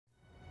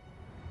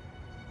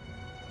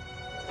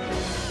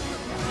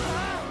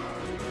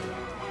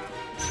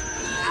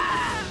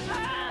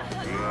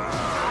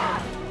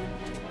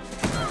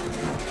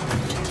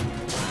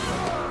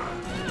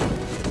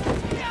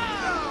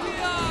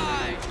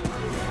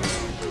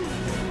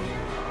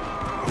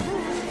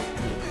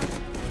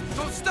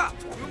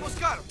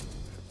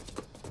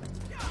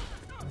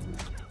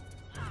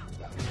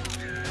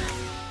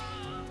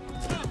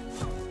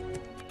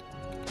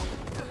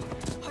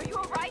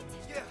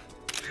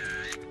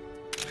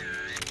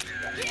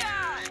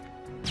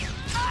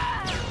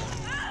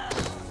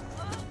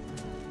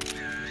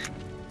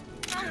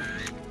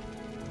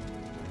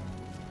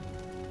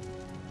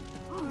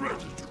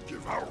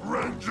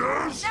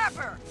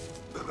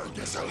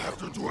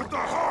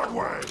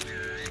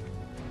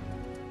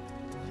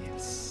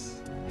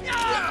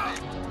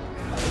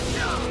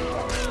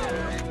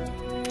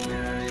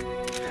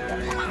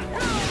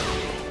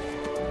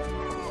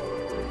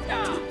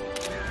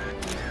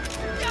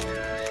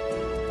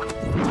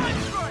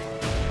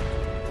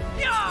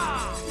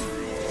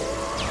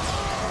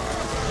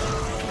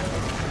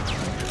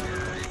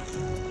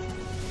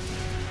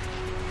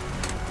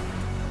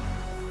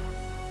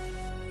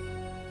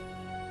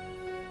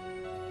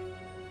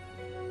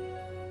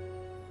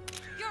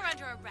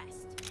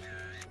arrest.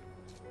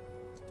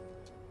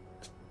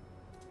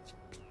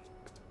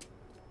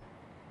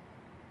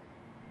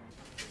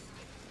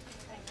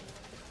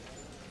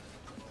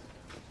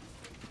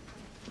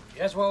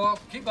 Yes, well,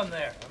 keep them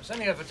there. I'm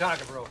sending a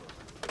photographer over.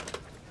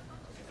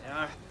 They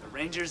are the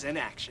Rangers in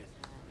action.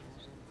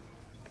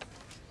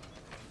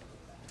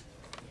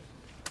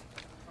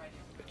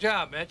 Good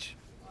job, Mitch.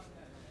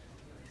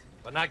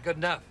 But not good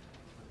enough.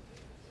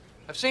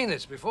 I've seen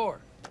this before.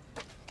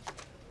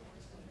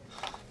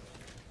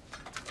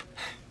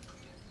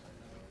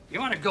 You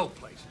want to go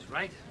places,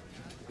 right?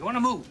 You want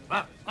to move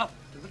up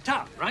to the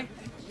top, right?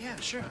 Yeah,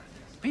 sure.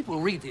 People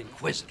read The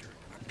Inquisitor.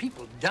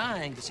 People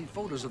dying to see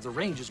photos of the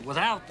Rangers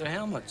without their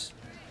helmets.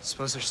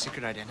 Suppose they're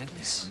secret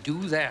identities?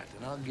 Do that,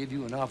 and I'll give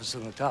you an office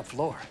on the top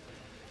floor.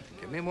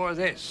 Give me more of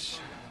this.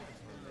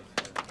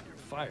 You're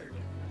fired.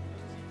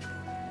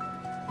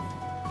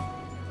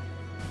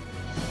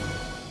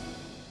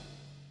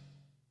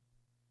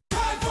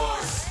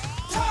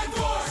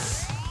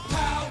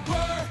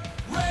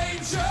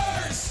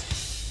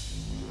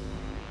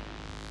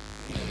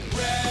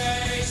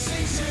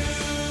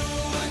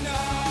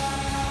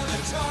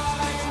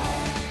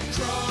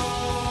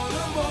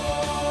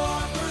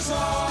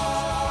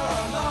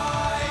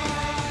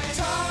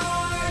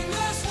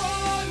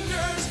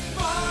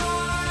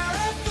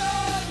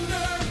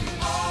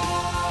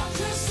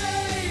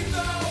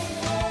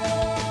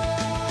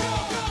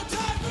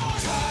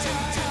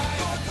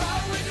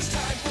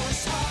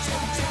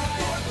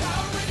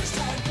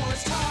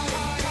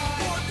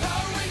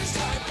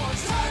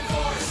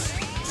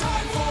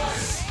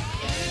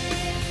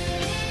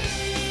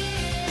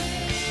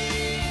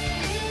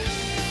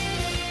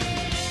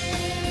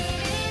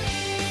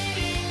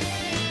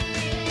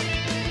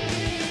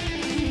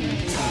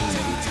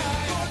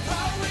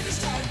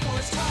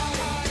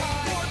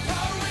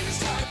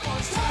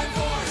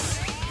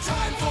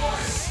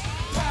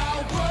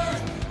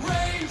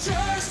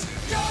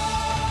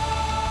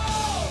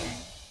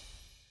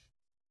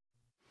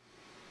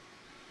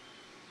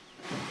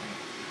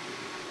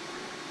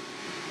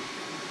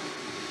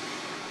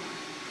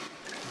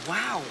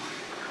 Wow.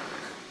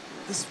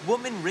 This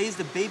woman raised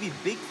a baby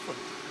Bigfoot.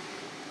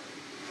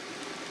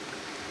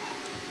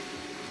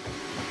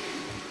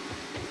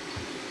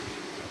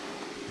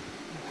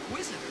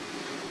 Inquisitor.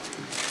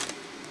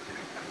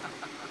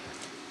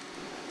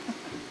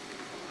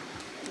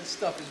 This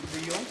stuff is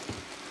real. You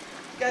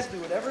guys do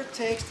whatever it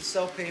takes to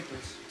sell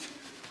papers.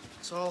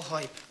 It's all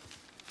hype.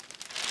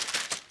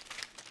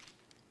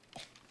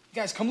 You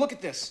guys, come look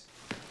at this.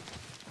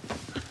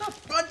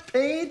 Front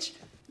page.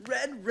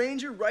 Red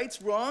Ranger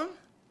rights wrong?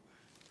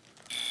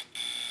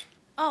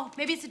 Oh,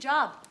 maybe it's a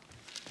job.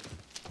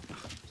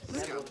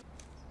 Let's go.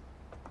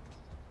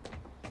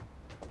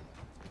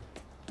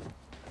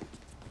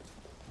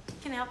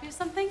 Can I help you with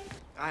something?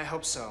 I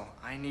hope so.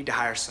 I need to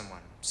hire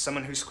someone.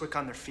 Someone who's quick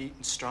on their feet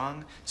and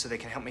strong so they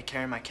can help me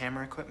carry my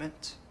camera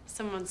equipment.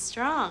 Someone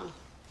strong.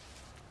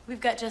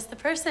 We've got just the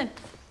person.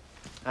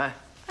 Hi.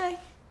 Hi.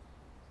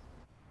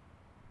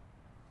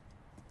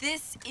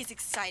 This is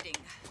exciting.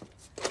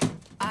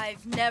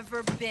 I've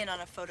never been on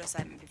a photo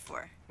assignment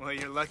before. Well,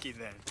 you're lucky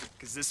then,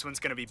 because this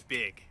one's gonna be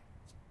big.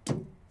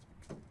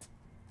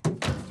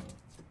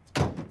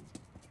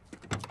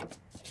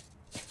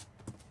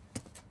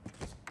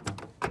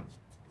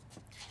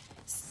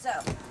 So,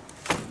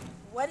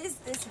 what is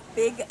this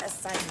big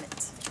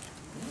assignment?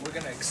 We're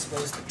gonna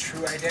expose the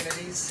true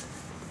identities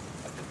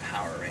of the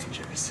Power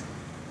Rangers.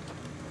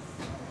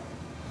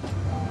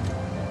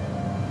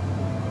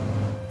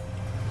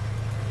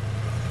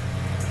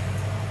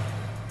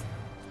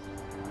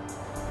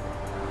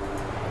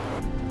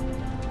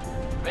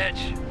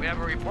 Mitch, we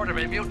have a report of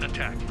a mutant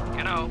attack.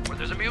 You know, where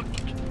there's a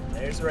mutant.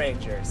 There's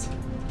Rangers.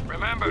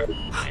 Remember,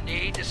 I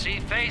need to see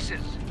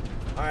faces.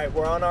 All right,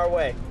 we're on our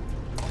way.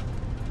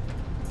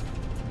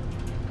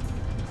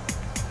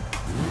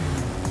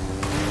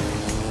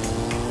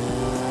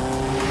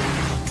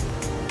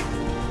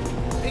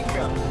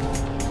 Bingo.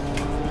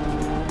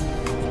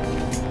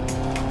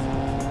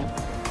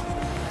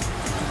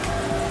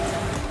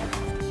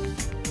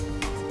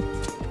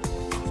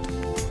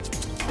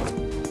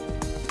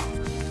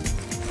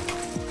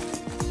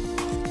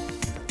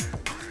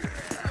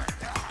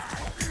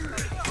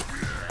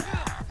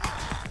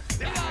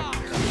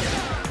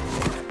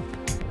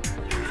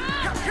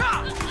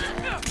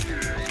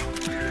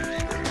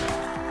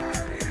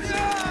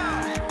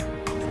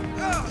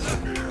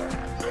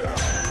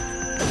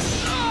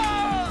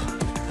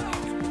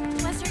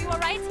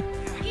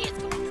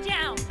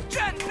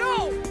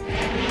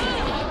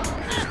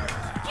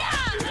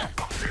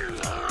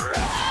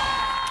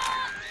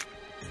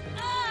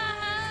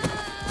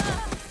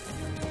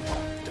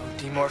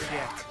 Demorph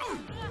yet.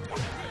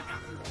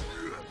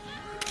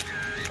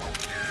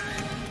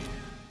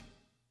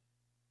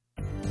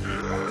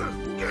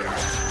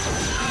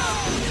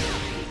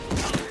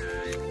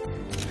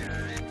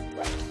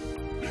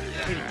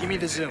 Hey, give me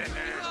the zoom.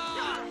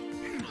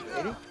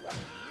 Ready?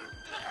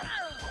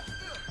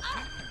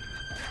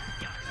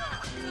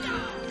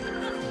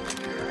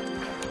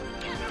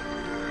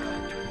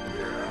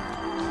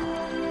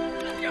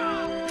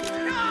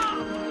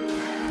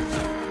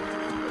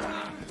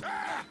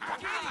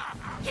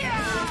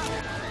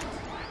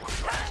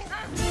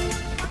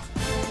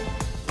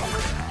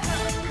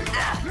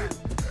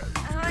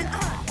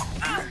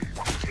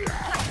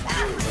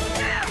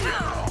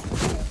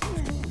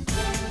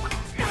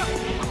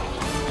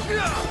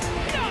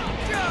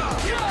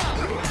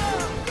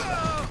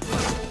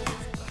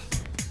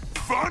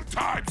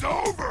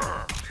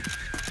 over!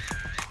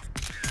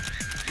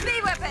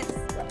 Speed weapons!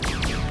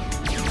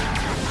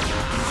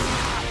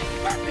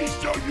 Let me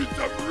show you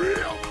some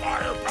real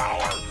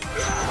firepower!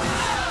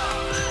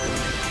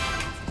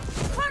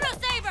 Chrono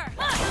Saber!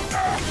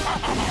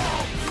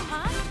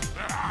 Huh?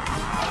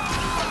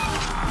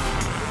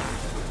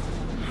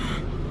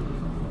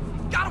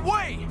 Got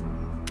away!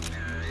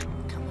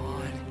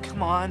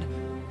 Come on.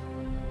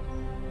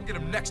 We'll get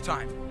him next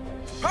time.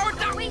 Power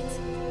down! Wait!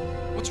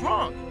 What's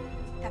wrong?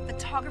 That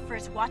photographer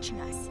is watching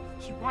us.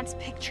 He wants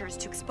pictures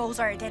to expose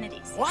our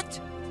identities.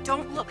 What?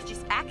 Don't look,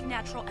 just act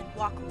natural and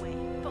walk away.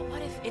 But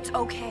what if... It's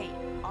okay.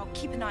 I'll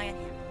keep an eye on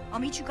him. I'll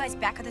meet you guys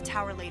back at the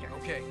tower later.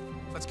 Okay,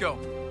 let's go.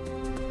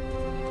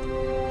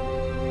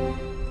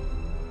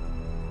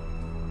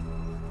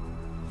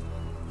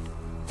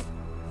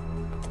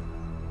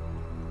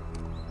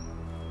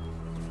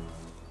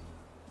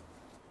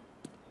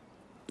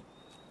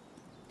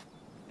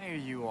 There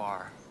you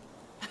are.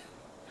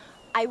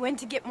 I went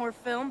to get more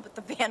film, but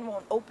the van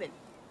won't open.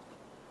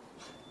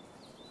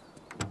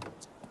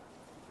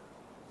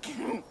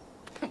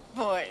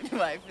 Boy,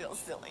 do I feel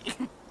silly.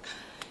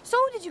 So,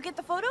 did you get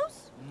the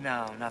photos?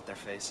 No, not their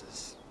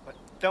faces. But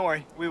don't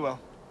worry, we will.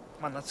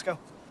 Come on, let's go.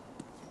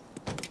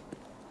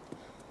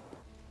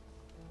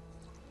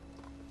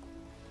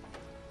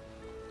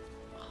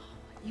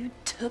 You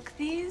took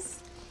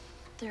these?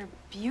 They're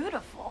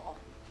beautiful.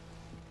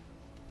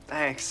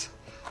 Thanks.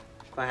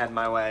 If I had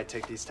my way, I'd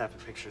take these type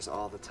of pictures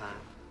all the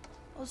time.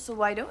 Oh, so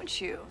why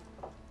don't you?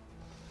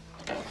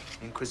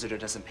 Inquisitor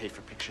doesn't pay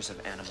for pictures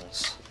of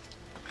animals.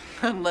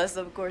 Unless,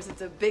 of course,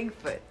 it's a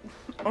Bigfoot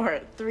or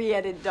a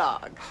three-headed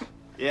dog.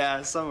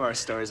 Yeah, some of our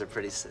stories are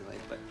pretty silly,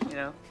 but, you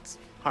know, it's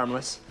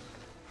harmless.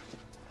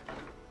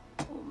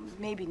 Well,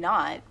 maybe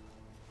not.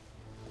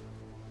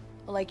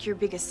 Like your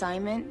big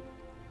assignment.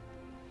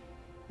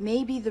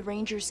 Maybe the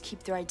Rangers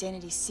keep their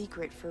identity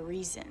secret for a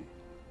reason.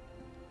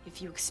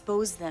 If you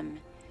expose them,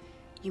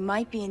 you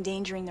might be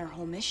endangering their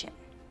whole mission.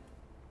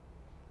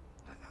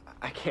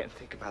 I can't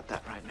think about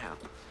that right now.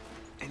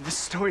 And this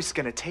story's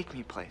gonna take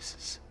me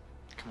places.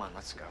 Come on,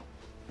 let's go.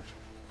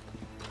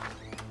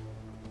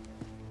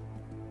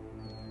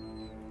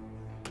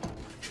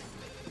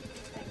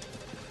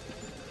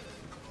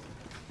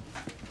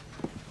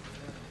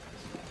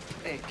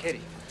 Hey,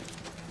 Kitty.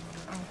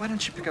 Why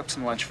don't you pick up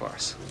some lunch for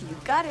us? You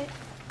got it.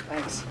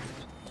 Thanks.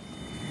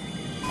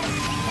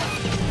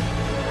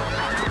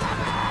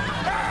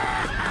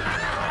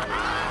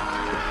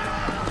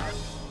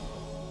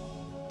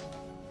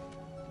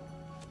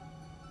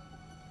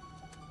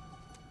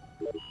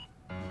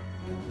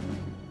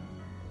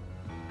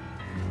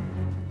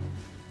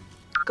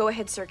 Go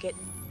ahead, Circuit.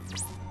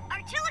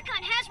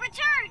 Artilicon has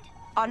returned!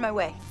 On my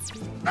way.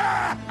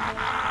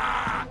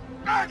 I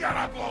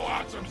gotta blow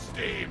out some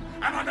steam,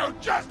 and I know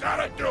just how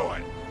to do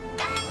it!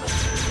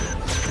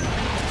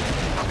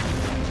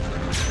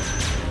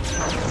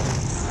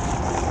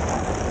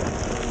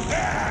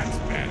 That's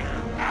better!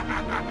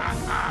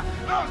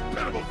 Those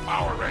pitiful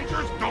Power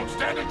Rangers don't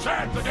stand a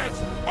chance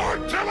against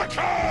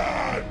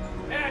Artilicon!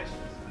 Next!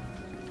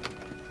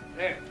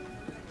 There.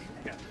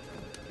 Yeah.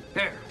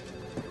 There.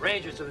 The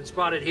Rangers have been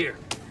spotted here.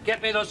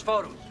 Get me those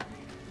photos.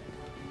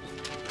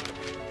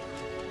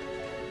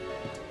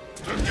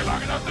 Took you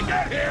long enough to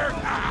get here!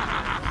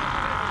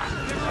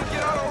 Everyone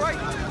get out all right?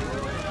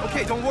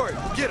 Okay, don't worry.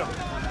 Get him.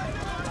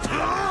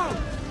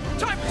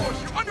 Time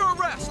Force, you're under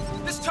arrest.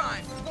 This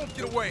time, you won't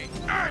get away.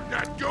 I'm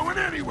not going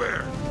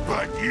anywhere,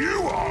 but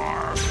you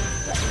are!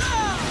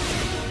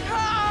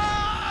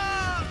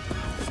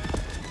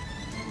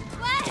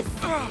 Wes!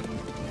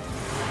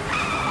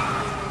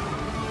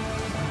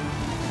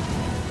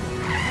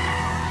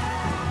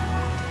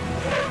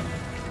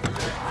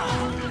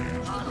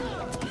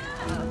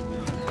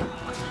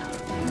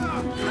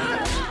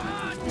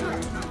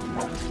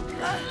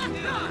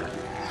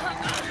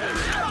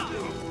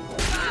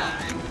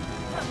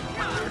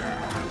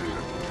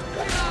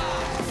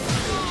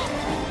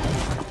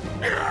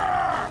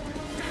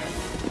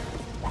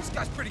 This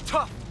guy's pretty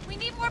tough. We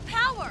need more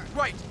power.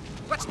 Right.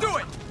 Let's do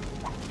it.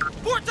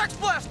 Vortex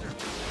Blaster.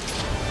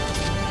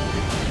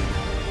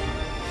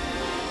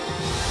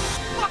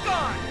 Lock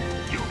on.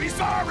 You'll be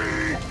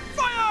sorry!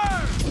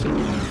 Fire!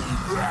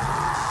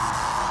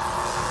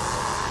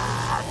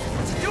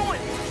 What's he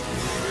doing?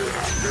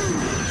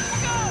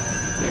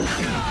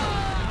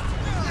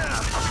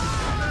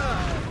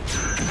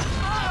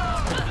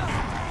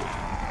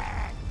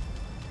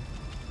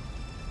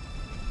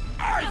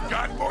 I've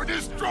got more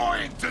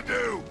destroying to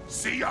do!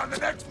 See you on the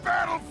next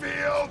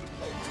battlefield!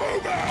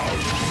 Move out!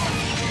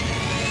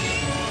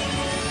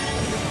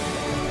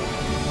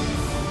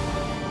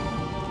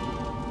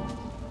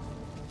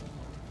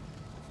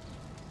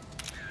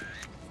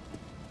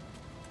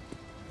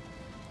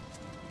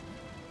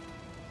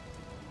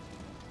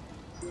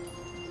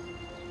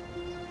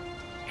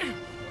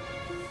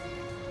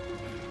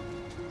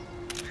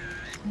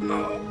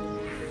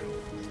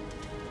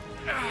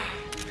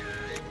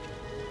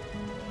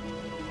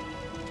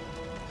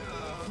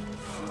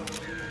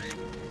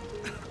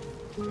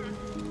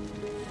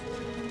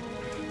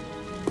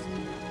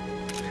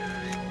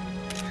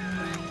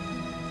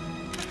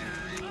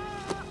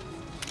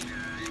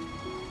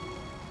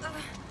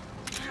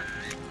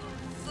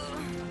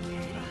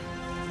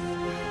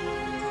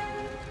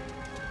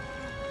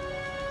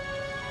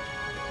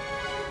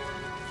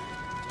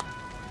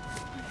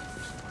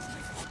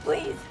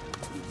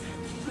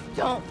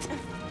 Don't.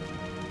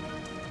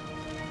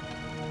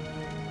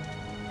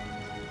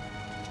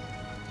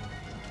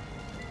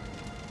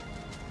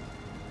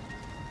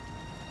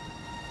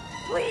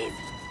 Please.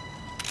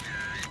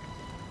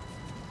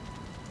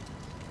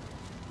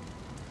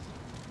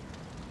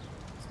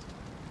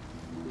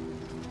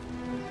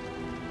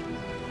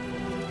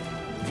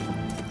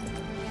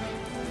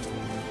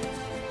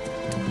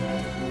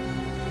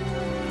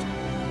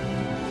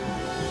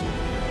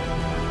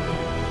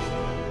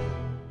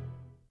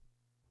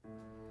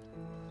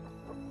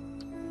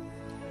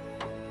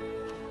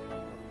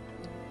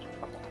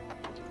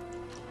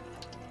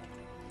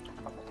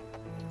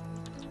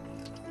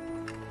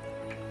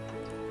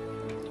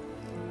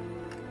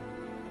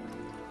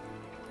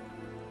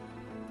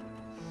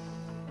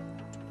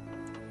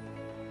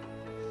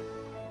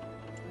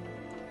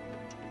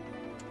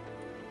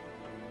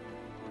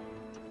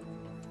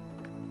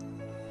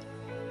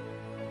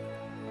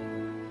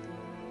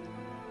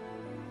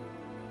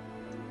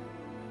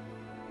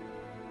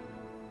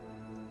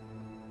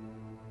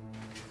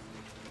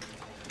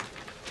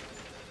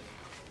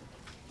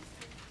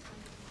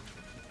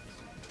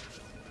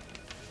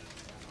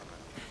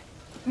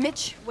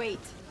 Mitch, wait.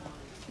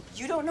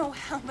 You don't know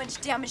how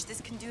much damage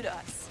this can do to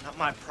us. Not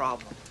my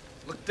problem.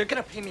 Look, they're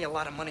gonna pay me a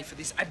lot of money for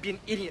these. I'd be an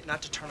idiot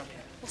not to turn them in.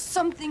 Well,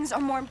 some things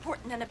are more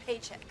important than a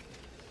paycheck.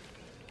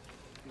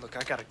 Look,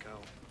 I gotta go.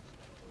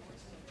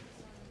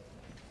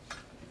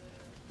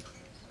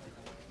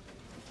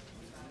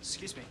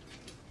 Excuse me.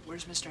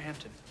 Where's Mr.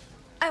 Hampton?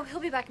 Oh,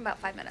 he'll be back in about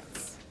 5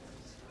 minutes.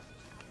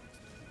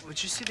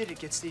 Would you see that he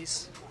gets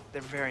these?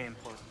 They're very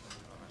important.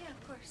 Yeah,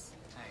 of course.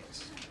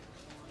 Thanks.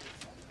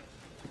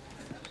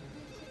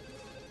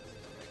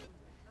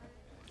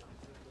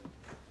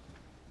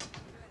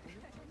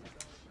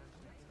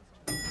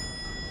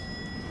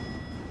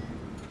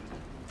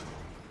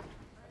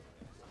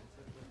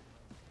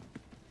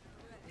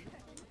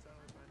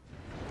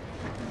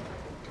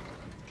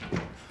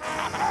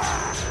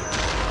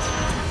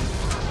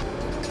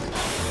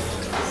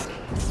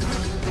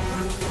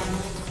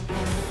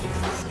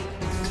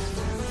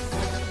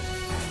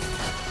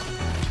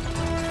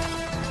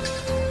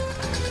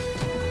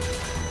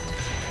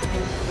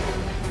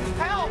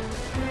 Help!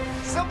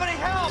 Somebody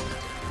help!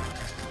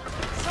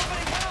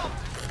 Somebody help!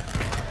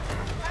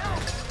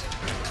 Help!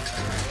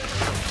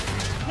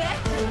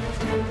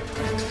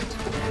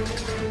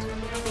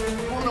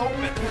 It won't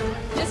open.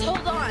 Just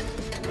hold on.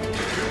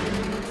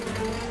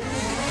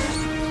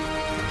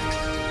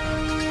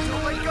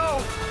 Don't let go.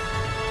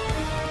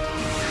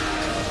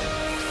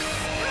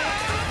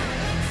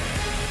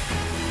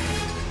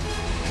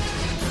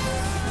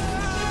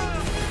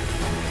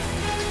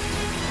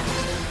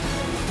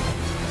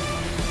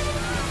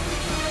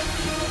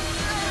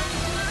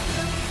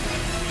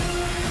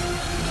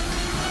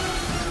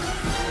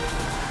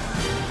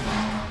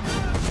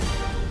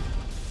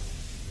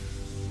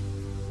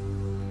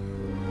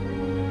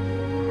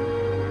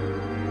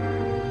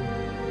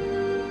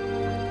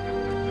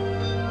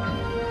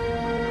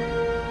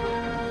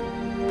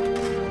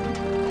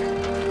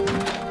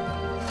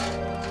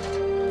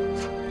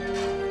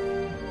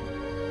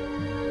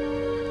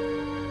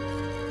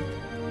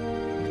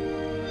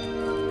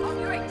 I'll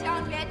be right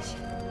down, Mitch.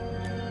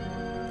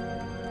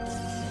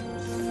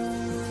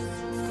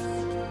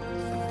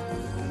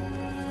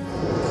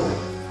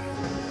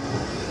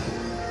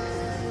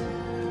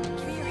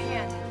 Give me your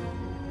hand.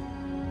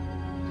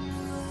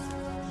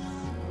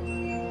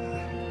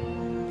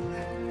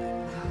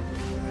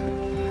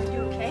 You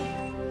okay?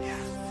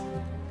 Yeah.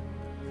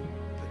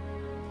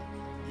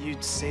 But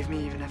you'd save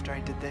me even after I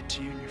did that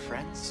to you and your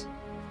friends?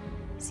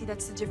 See,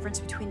 that's the difference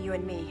between you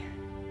and me.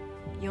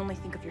 You only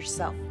think of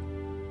yourself.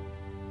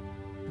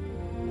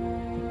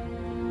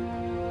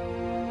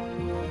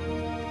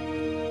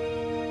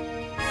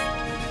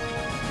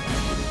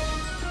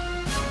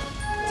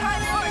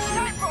 Time for it!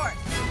 Time for it!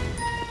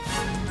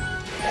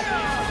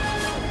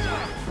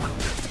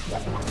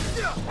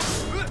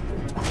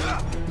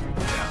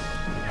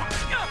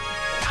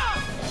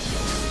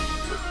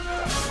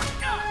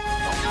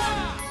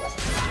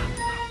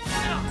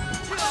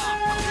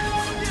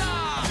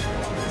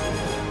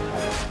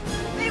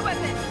 Melee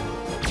weapon!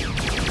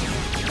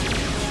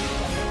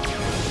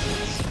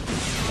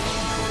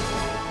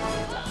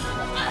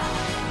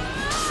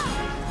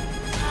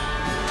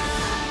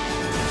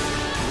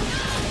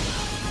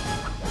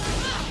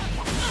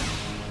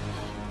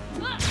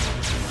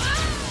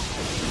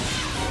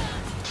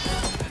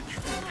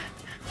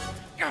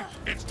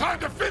 It's time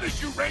to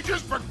finish you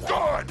Rangers for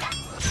good!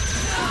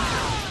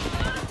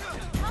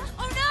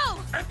 Oh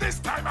no! And this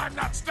time I'm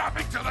not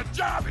stopping till the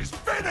job is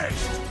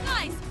finished!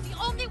 Guys, the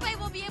only way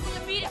we'll be able to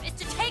beat him is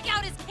to take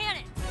out his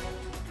cannon!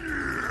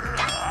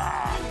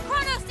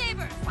 Chrono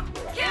Saber!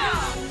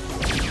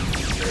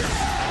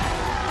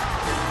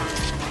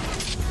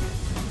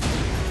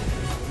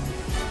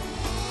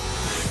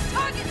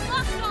 Target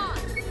locked on!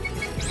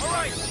 All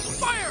right,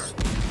 fire!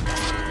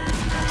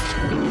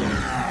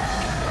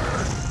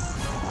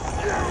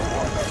 You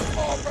won the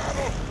small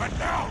battle, but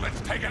now let's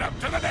take it up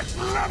to the next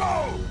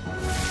level!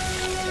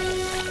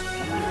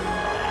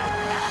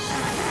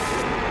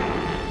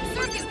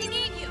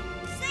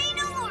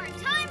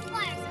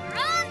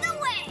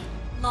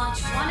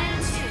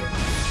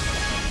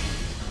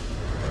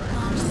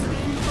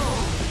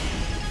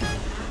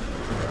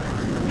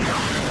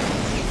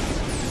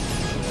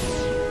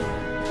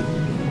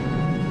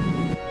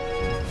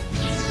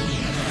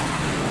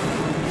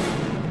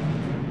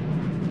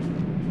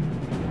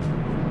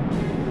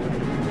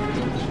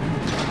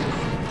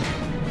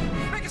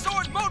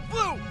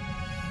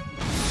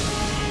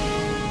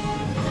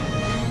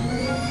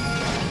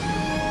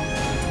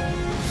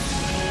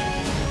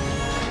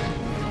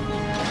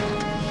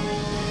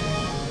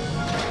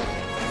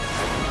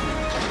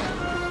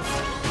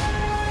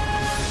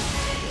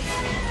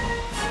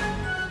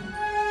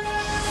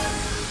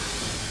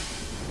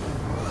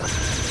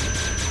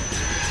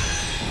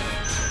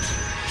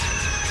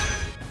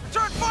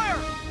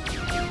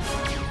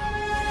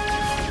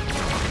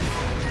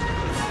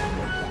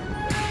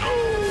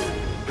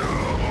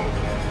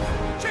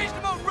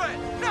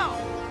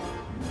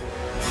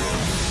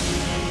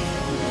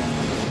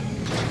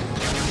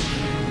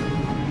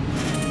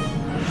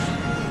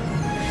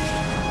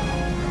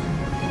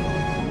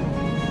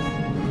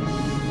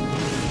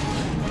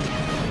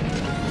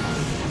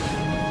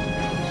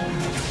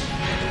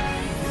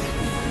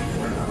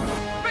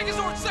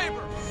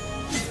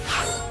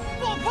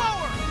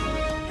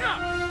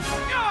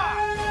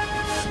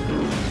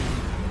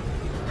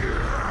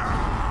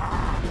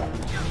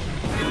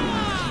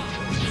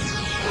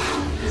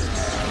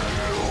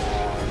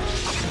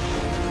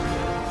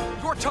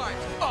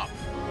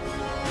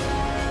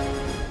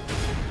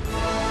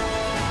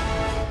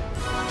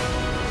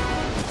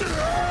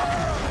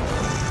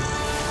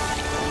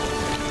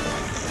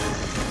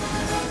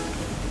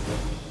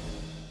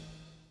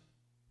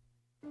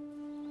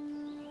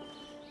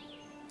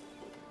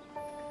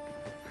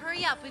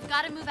 hurry up. We've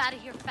got to move out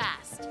of here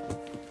fast.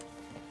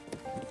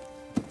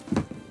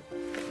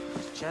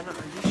 Jenna,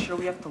 are you sure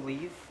we have to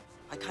leave?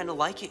 I kind of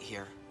like it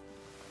here.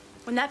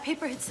 When that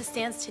paper hits the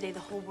stands today, the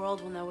whole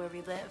world will know where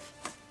we live,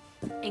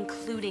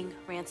 including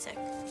Rancic.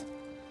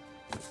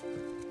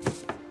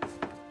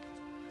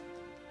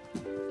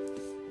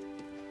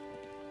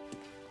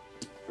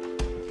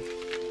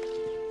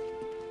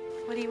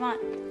 What do you want?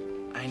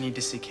 I need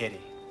to see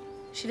Katie.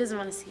 She doesn't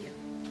want to see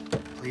you.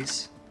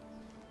 Please?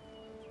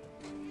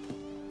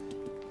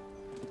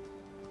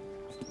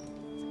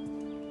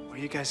 Where are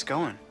you guys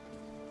going?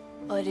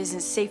 Well, it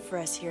isn't safe for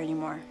us here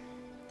anymore,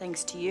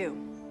 thanks to you.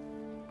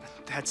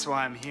 That's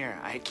why I'm here.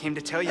 I came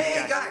to tell you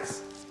Hey, guys.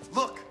 guys!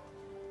 Look!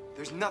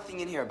 There's nothing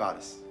in here about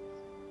us.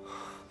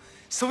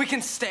 So we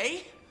can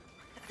stay?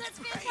 That's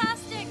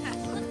fantastic.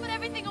 Let's put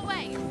everything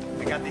away.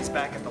 I got these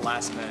back at the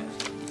last minute.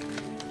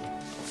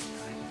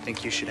 I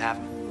think you should have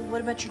them.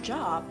 What about your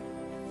job?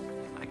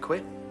 I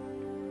quit.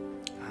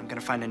 I'm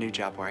gonna find a new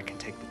job where I can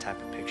take the type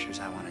of pictures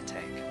I want to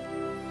take.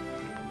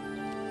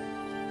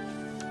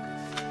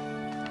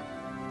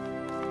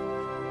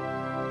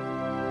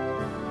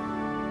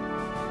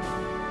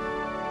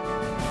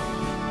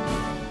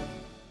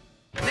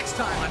 Next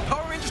time on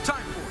Power Rangers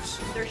Time Force.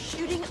 They're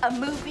shooting a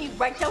movie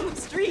right down the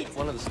street.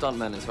 One of the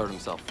stuntmen has hurt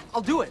himself.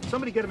 I'll do it.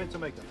 Somebody get him into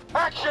makeup.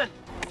 Action!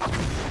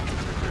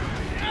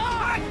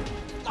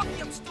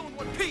 Lucky I'm still in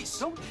one piece.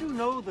 Don't you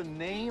know the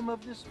name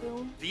of this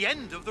film? The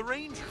End of the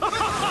Rangers.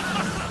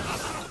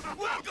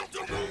 Welcome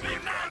to movie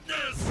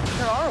madness!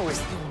 Where are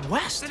we?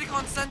 West.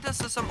 Silicon sent us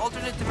to some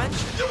alternate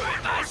dimension. Doing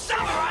my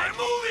samurai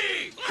movie!